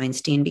Harvey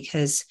Weinstein,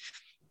 because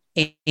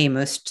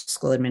most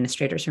school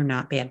administrators are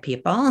not bad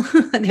people.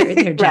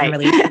 they're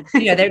generally,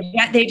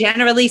 they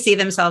generally see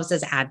themselves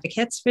as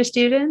advocates for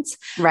students.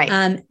 Right.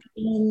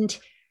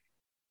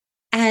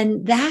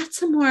 And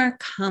that's a more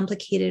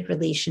complicated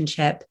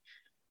relationship,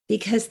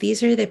 because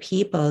these are the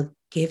people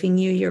giving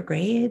you your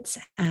grades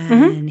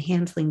and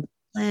handling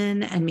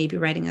discipline and maybe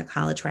writing a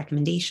college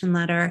recommendation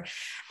letter.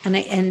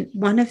 And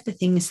one of the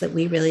things that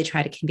we really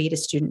try to convey to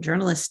student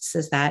journalists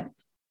is that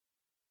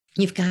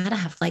you've got to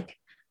have like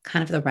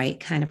kind of the right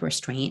kind of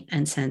restraint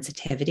and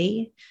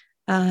sensitivity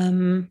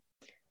in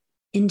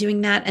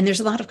doing that. And there's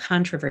a lot of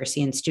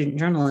controversy in student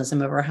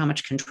journalism over how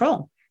much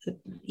control,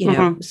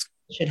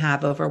 should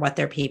have over what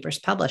their papers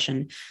publish.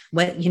 And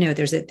what,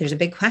 there's a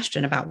big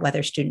question about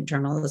whether student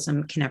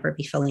journalism can ever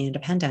be fully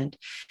independent.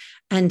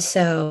 And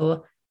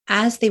so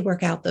as they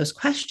work out those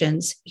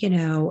questions, I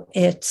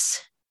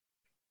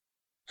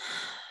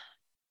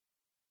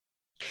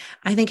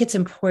think it's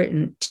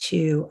important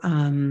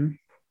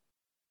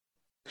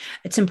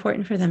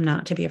for them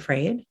not to be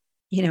afraid,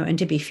 and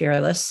to be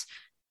fearless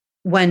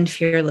when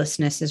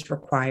fearlessness is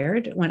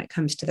required when it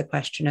comes to the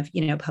question of,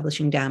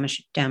 publishing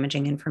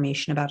damaging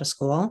information about a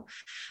school.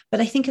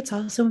 But I think it's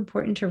also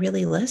important to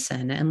really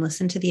listen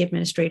to the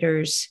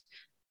administrators'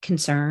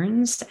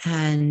 concerns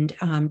and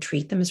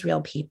treat them as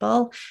real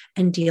people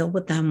and deal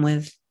with them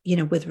with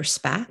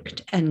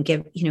respect, and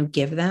give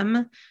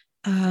them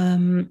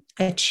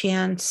a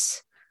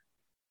chance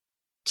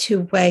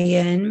to weigh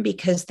in,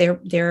 because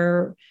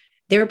their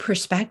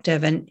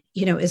perspective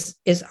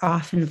is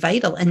often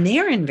vital, and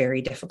they're in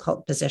very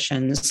difficult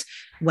positions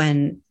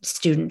when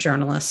student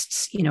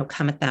journalists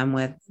come at them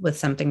with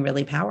something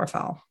really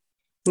powerful.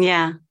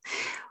 Yeah.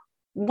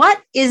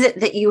 What is it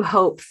that you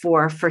hope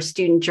for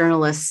student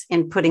journalists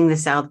in putting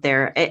this out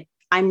there?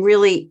 I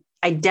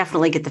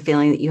definitely get the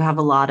feeling that you have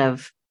a lot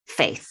of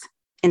faith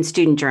in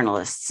student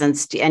journalists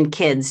and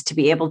kids to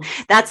be able.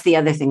 That's the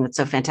other thing that's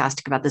so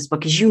fantastic about this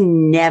book, is you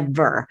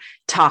never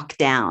talk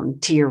down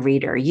to your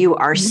reader. You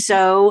are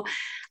so,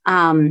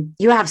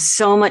 you have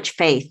so much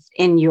faith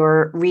in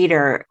your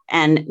reader,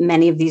 and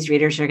many of these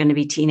readers are going to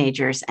be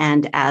teenagers.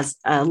 And as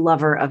a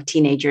lover of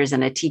teenagers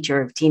and a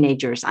teacher of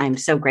teenagers, I'm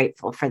so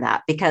grateful for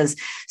that, because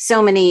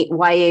so many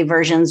YA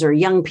versions or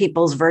young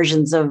people's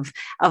versions of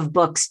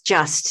books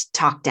just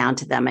talk down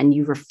to them. And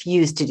you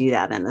refuse to do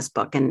that in this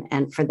book.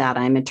 And for that,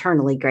 I'm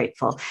eternally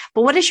grateful.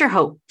 But what is your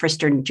hope for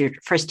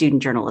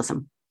student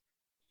journalism?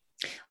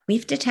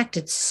 We've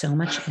detected so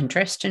much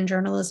interest in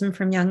journalism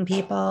from young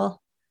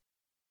people.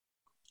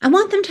 I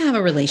want them to have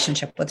a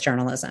relationship with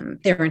journalism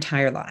their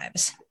entire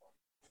lives.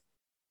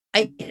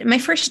 My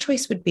first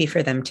choice would be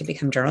for them to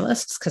become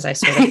journalists, because I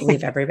sort of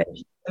believe everybody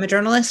should become a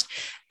journalist.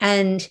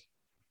 And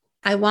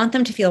I want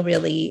them to feel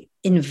really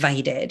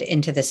invited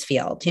into this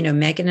field.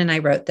 Megan and I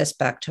wrote this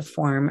book to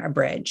form a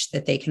bridge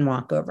that they can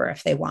walk over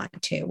if they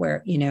want to,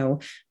 where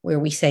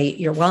we say,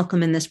 you're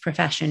welcome in this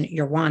profession,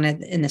 you're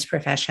wanted in this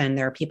profession.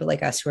 There are people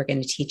like us who are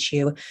going to teach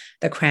you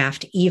the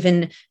craft,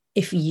 even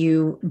if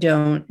you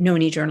don't know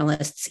any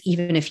journalists,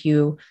 even if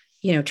you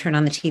turn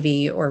on the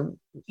TV or,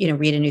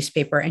 read a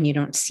newspaper and you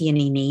don't see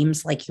any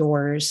names like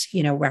yours,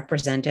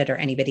 represented, or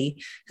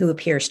anybody who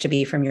appears to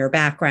be from your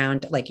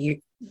background,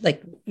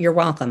 you're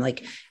welcome.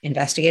 Like,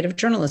 investigative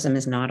journalism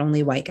is not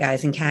only white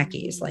guys in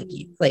khakis,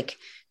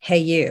 hey,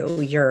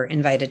 you're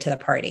invited to the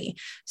party.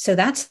 So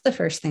that's the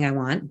first thing I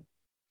want.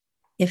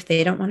 If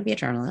they don't want to be a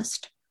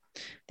journalist,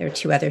 there are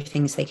two other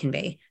things they can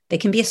be. They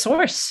can be a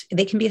source.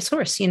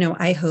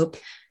 I hope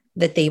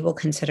that they will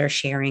consider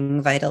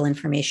sharing vital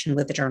information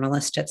with a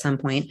journalist at some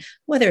point,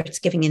 whether it's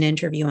giving an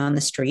interview on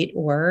the street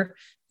or,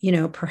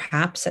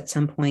 perhaps at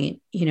some point,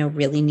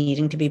 really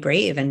needing to be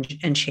brave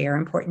and share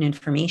important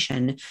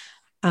information.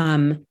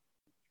 I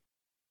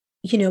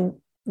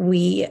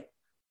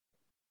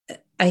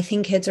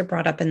think kids are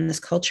brought up in this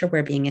culture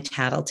where being a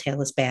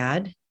tattletale is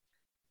bad,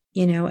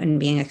 and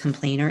being a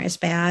complainer is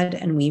bad.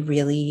 And we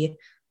really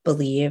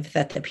believe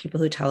that the people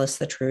who tell us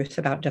the truth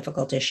about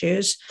difficult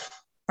issues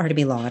are to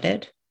be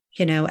lauded,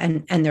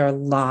 and there are a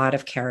lot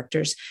of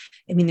characters.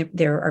 I mean,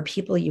 there are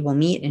people you will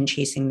meet in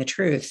Chasing the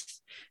Truth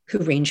who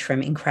range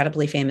from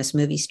incredibly famous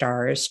movie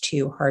stars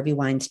to Harvey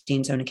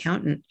Weinstein's own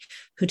accountant,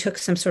 who took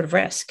some sort of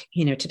risk,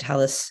 to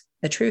tell us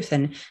the truth.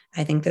 And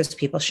I think those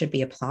people should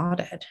be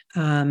applauded.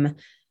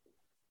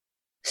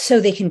 So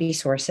they can be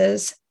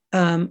sources,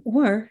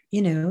 or,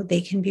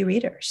 they can be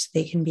readers.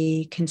 They can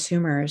be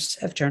consumers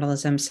of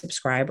journalism,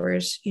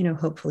 subscribers,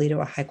 hopefully to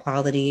a high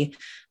quality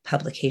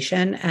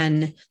publication.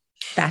 And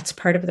that's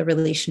part of the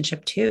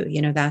relationship too.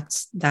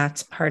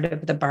 That's part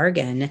of the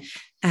bargain.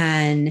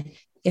 And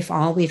if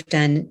all we've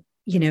done,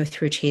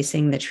 through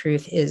Chasing the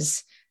Truth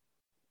is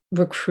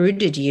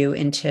recruited you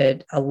into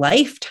a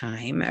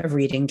lifetime of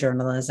reading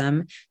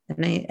journalism,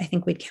 then I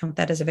think we'd count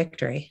that as a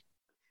victory.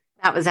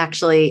 That was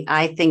actually,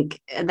 I think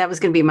that was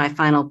going to be my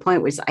final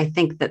point, was I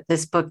think that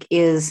this book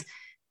is,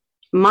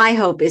 my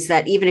hope is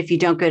that even if you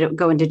don't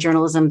go into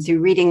journalism, through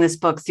reading this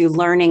book, through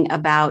learning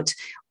about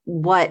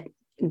what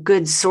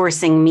good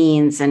sourcing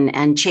means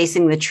and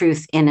chasing the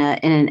truth in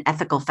an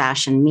ethical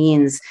fashion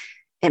means,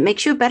 it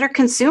makes you a better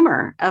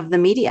consumer of the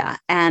media.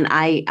 And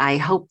I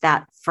hope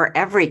that for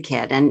every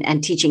kid,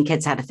 and teaching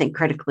kids how to think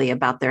critically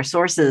about their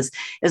sources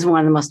is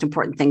one of the most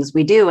important things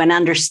we do. And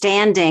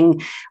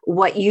understanding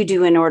what you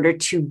do in order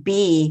to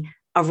be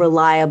a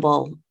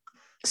reliable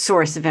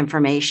source of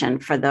information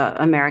for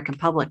the American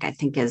public, I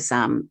think is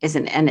an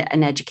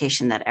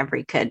education that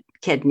every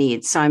kid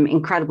needs. So I'm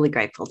incredibly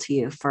grateful to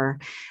you for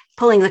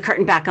pulling the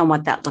curtain back on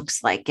what that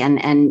looks like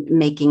and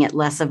making it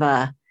less of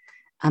a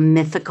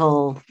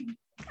mythical,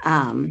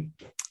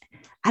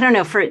 I don't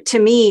know, to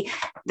me,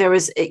 there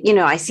was,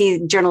 I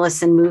see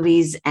journalists in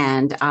movies,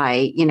 and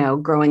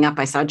growing up,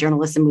 I saw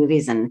journalists in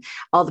movies, and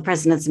All the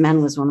President's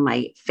Men was one of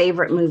my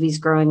favorite movies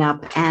growing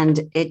up.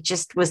 And it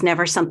just was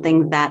never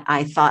something that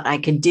I thought I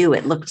could do.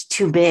 It looked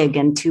too big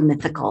and too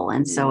mythical.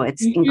 And so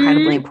it's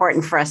incredibly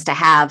important for us to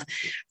have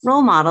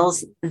role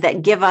models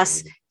that give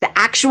us the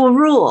actual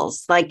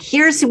rules. Like,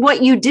 here's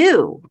what you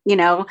do,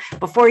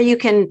 before you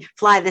can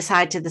fly this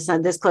high to the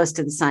sun, this close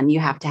to the sun, you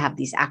have to have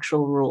these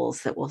actual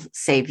rules that will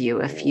save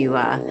you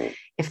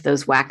if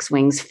those wax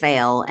wings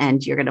fail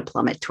and you're going to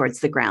plummet towards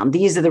the ground.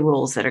 These are the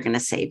rules that are going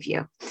to save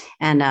you.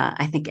 And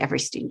I think every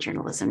student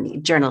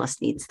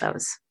journalist needs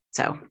those.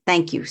 So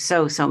thank you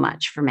so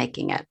much for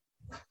making it.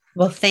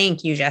 Well,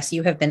 thank you, Jess.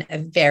 You have been a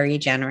very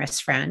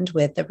generous friend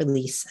with the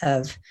release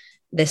of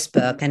this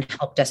book and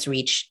helped us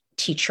reach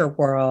teacher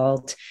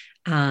world.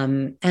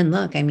 And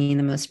look, I mean,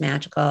 the most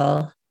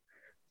magical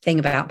thing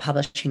about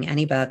publishing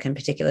any book, and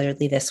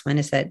particularly this one,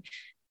 is that,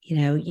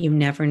 you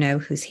never know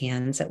whose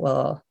hands it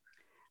will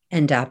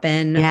end up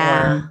in,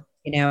 or,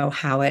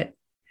 how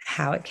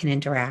it can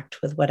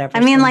interact with whatever. I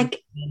mean,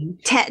 like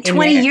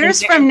 20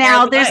 years from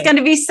now, there's going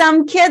to be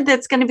some kid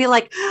that's going to be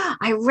like,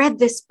 I read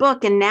this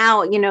book, and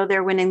now,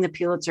 they're winning the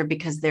Pulitzer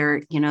because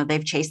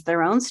they've chased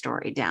their own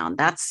story down.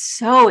 That's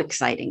so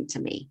exciting to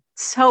me.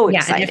 So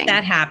exciting. And if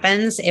that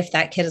happens, if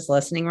that kid is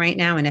listening right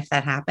now, and if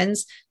that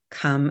happens,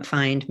 come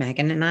find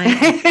Megan and I.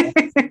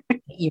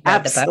 You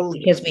read the book,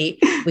 because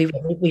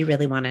we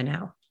really want to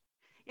know.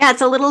 Yeah,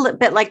 it's a little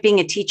bit like being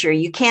a teacher.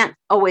 You can't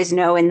always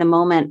know in the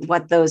moment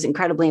what those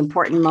incredibly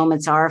important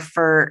moments are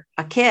for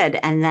a kid.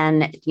 And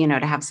then,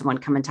 to have someone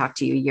come and talk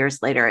to you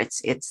years later,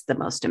 it's the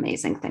most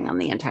amazing thing on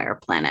the entire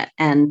planet.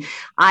 And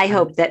I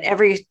hope that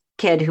every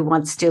kid who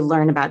wants to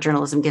learn about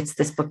journalism gets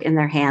this book in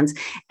their hands.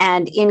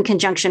 And in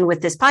conjunction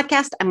with this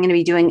podcast, I'm going to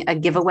be doing a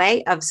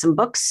giveaway of some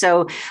books.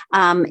 So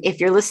if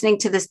you're listening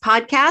to this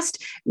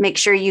podcast, make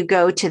sure you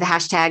go to the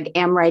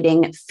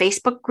 #AmWriting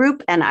Facebook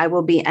group, and I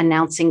will be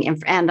announcing,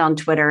 and on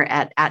Twitter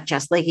at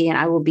Jess Leahy, and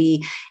I will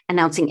be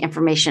announcing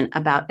information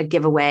about a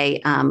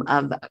giveaway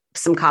of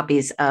some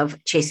copies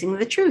of Chasing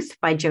the Truth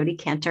by Jodi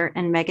Kantor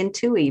and Megan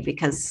Twohey,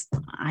 because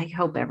I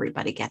hope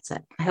everybody gets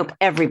it. I hope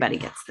everybody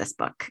gets this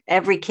book.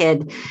 Every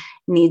kid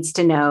needs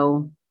to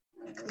know,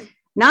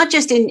 not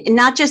just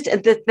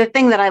the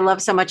thing that I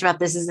love so much about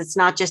this is it's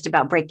not just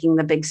about breaking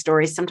the big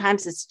stories.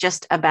 Sometimes it's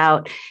just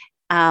about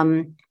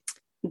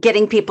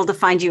getting people to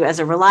find you as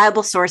a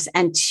reliable source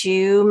and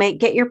to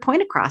get your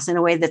point across in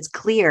a way that's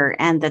clear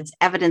and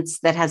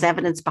that has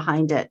evidence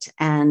behind it.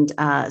 And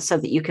so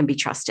that you can be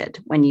trusted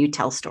when you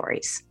tell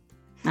stories.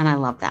 And I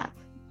love that.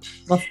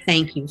 Well,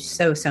 thank you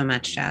so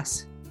much,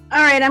 Jess.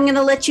 All right, I'm going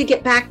to let you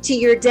get back to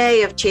your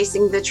day of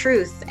chasing the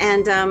truth.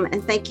 And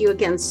thank you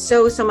again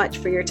so much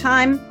for your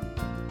time.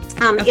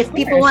 If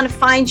people want to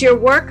find your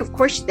work, of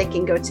course, they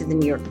can go to the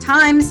New York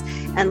Times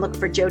and look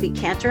for Jodi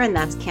Kantor, and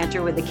that's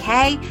Kantor with a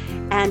K.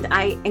 And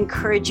I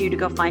encourage you to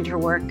go find her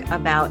work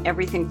about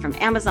everything from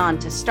Amazon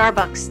to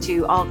Starbucks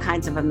to all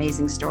kinds of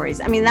amazing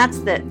stories. I mean, that's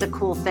the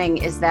cool thing,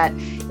 is that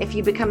if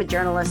you become a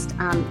journalist,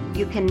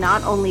 you can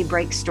not only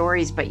break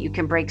stories, but you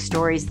can break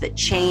stories that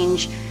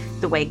change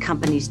the way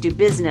companies do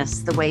business,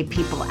 the way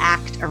people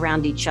act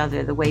around each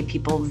other, the way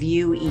people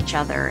view each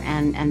other.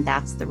 And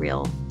that's the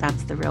real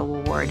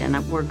reward.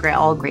 And we're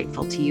all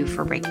grateful to you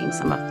for breaking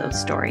some of those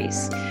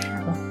stories.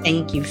 Well,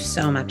 thank you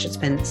so much. It's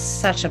been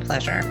such a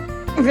pleasure.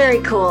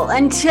 Very cool.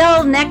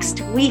 Until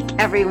next week,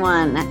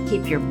 everyone,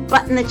 keep your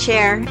butt in the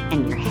chair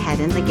and your head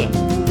in the game.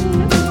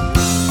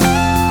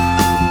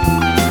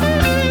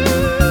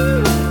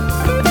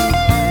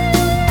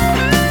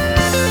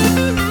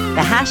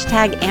 The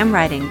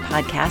 #AmWriting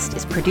podcast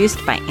is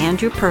produced by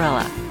Andrew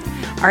Perella.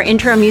 Our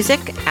intro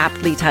music,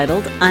 aptly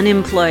titled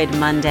Unemployed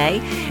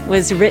Monday,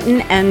 was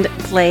written and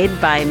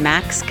played by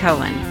Max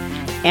Cohen.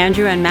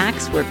 Andrew and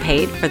Max were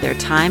paid for their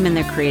time and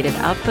their creative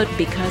output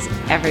because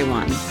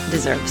everyone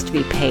deserves to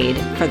be paid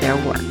for their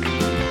work.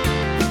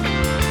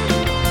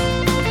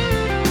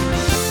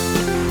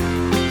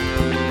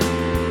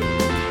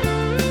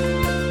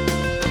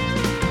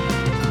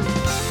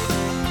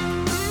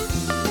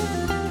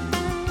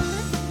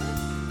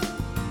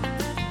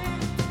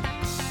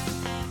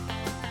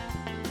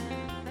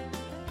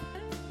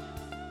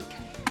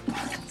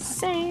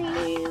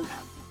 Save.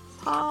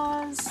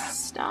 Pause.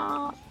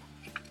 Stop.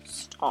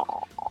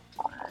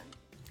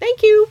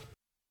 Thank you.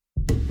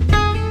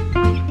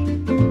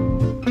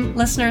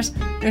 Listeners,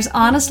 there's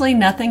honestly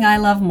nothing I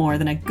love more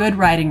than a good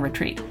writing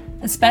retreat,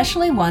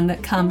 especially one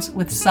that comes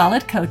with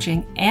solid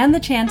coaching and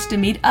the chance to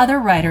meet other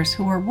writers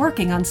who are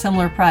working on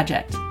similar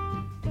projects.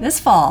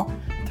 This fall,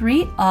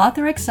 3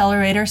 Author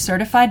Accelerator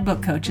certified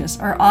book coaches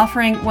are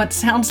offering what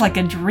sounds like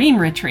a dream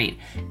retreat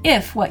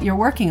if what you're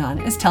working on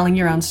is telling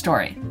your own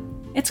story.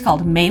 It's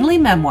called Mainly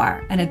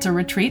Memoir, and it's a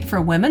retreat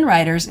for women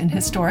writers in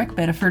historic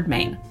Biddeford,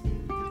 Maine.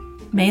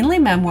 Mainly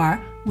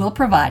Memoir will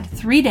provide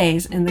 3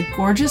 days in the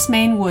gorgeous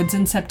Maine woods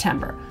in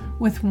September,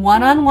 with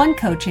one-on-one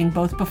coaching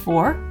both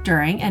before,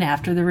 during, and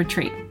after the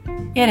retreat.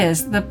 It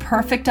is the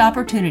perfect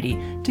opportunity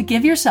to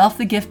give yourself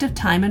the gift of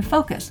time and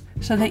focus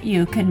so that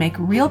you can make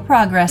real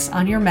progress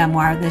on your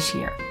memoir this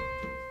year.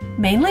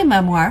 Mainly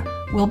Memoir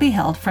will be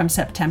held from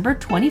September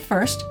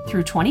 21st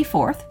through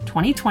 24th,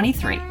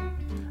 2023.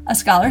 A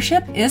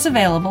scholarship is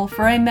available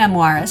for a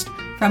memoirist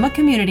from a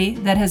community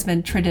that has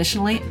been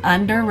traditionally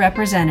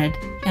underrepresented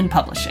in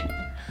publishing.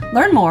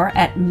 Learn more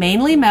at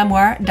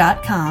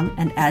mainlymemoir.com,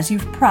 and as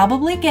you've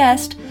probably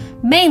guessed,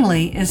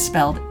 Mainly is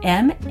spelled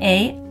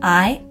M-A-I-N-E-L-Y.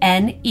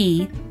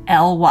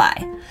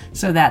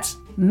 So that's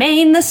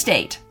Maine the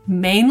state,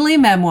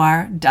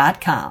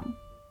 mainlymemoir.com.